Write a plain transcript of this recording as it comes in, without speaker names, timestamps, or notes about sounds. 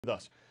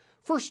Thus,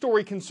 first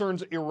story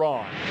concerns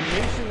Iran, a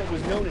nation that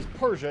was known as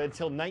Persia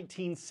until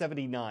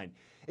 1979.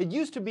 It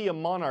used to be a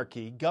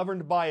monarchy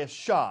governed by a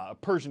Shah, a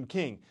Persian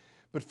king.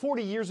 But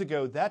 40 years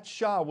ago, that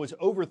Shah was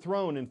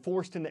overthrown and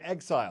forced into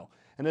exile.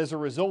 And as a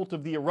result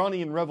of the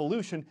Iranian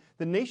Revolution,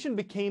 the nation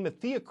became a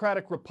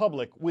theocratic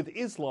republic with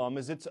Islam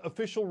as its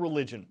official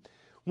religion.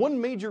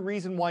 One major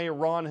reason why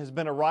Iran has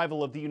been a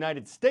rival of the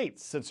United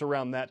States since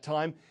around that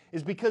time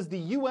is because the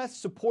U.S.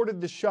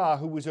 supported the Shah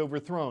who was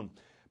overthrown.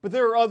 But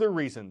there are other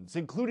reasons,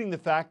 including the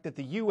fact that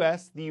the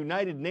U.S., the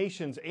United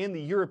Nations, and the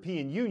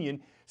European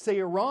Union say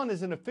Iran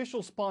is an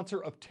official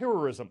sponsor of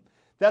terrorism.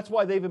 That's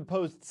why they've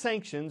imposed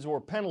sanctions or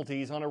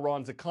penalties on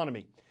Iran's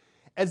economy.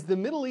 As the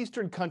Middle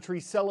Eastern country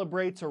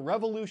celebrates a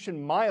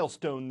revolution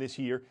milestone this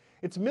year,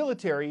 its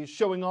military is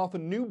showing off a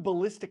new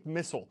ballistic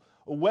missile,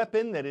 a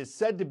weapon that is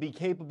said to be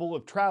capable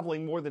of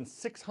traveling more than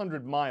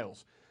 600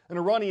 miles. An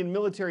Iranian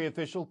military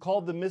official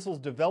called the missile's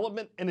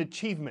development an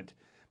achievement.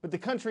 But the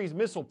country's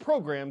missile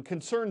program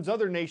concerns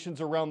other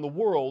nations around the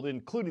world,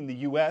 including the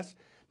U.S.,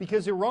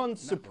 because Iran's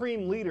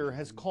supreme leader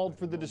has called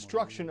for the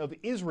destruction of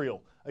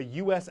Israel, a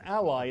U.S.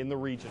 ally in the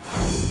region.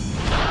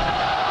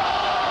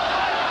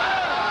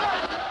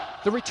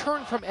 The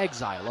return from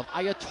exile of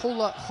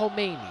Ayatollah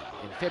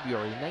Khomeini in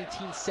February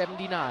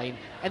 1979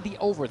 and the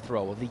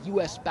overthrow of the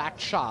U.S.-backed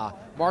Shah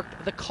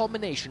marked the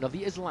culmination of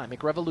the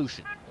Islamic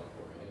Revolution.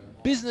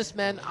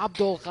 Businessman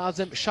Abdul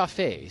Ghazem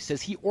Shafei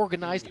says he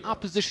organized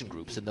opposition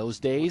groups in those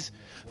days.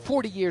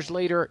 40 years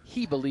later,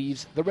 he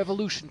believes the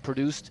revolution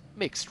produced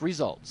mixed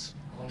results.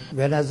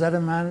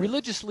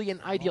 Religiously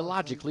and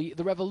ideologically,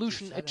 the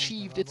revolution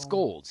achieved its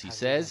goals, he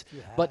says,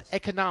 but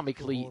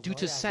economically, due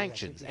to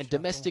sanctions and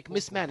domestic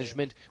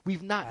mismanagement,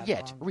 we've not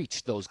yet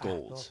reached those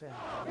goals.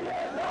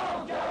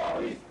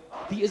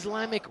 The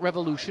Islamic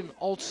Revolution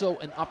also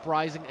an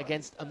uprising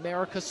against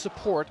America's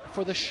support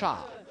for the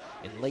Shah.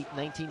 In late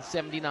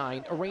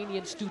 1979,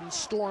 Iranian students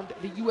stormed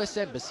the U.S.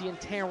 Embassy in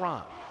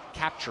Tehran,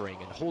 capturing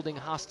and holding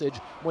hostage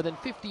more than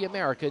 50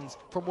 Americans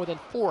for more than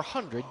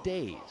 400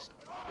 days.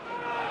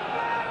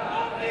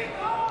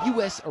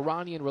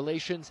 U.S.-Iranian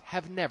relations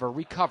have never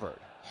recovered.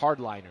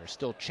 Hardliners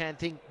still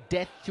chanting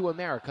 "Death to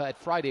America" at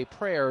Friday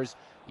prayers,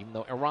 even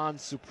though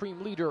Iran's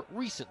supreme leader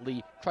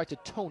recently tried to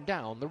tone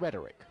down the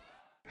rhetoric.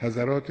 Let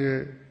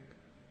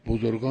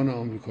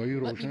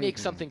me make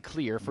something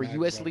clear for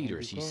U.S.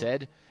 leaders, he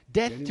said.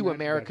 Death to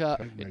America,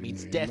 it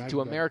means death to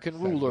American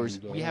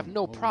rulers. We have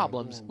no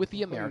problems with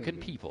the American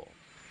people.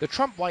 The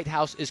Trump White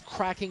House is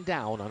cracking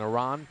down on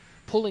Iran,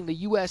 pulling the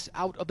U.S.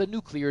 out of the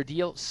nuclear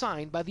deal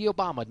signed by the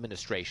Obama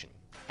administration,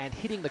 and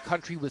hitting the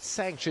country with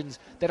sanctions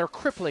that are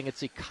crippling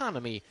its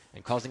economy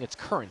and causing its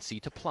currency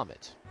to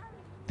plummet.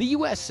 The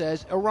U.S.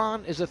 says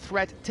Iran is a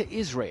threat to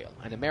Israel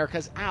and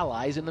America's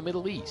allies in the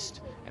Middle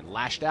East, and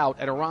lashed out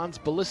at Iran's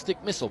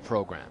ballistic missile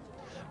program.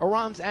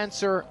 Iran's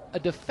answer, a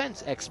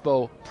defense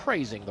expo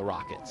praising the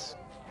rockets.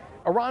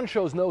 Iran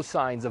shows no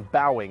signs of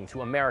bowing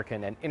to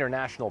American and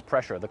international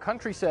pressure. The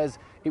country says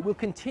it will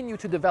continue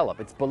to develop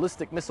its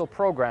ballistic missile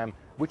program,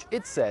 which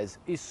it says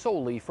is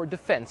solely for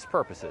defense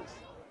purposes.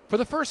 For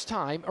the first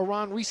time,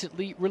 Iran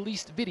recently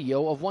released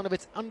video of one of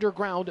its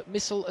underground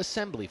missile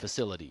assembly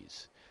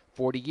facilities.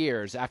 40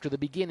 years after the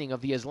beginning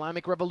of the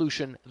Islamic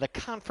Revolution, the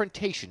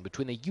confrontation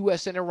between the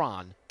U.S. and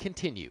Iran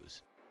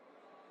continues.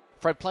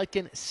 Fred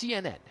Pleitkin,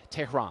 CNN,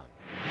 Tehran.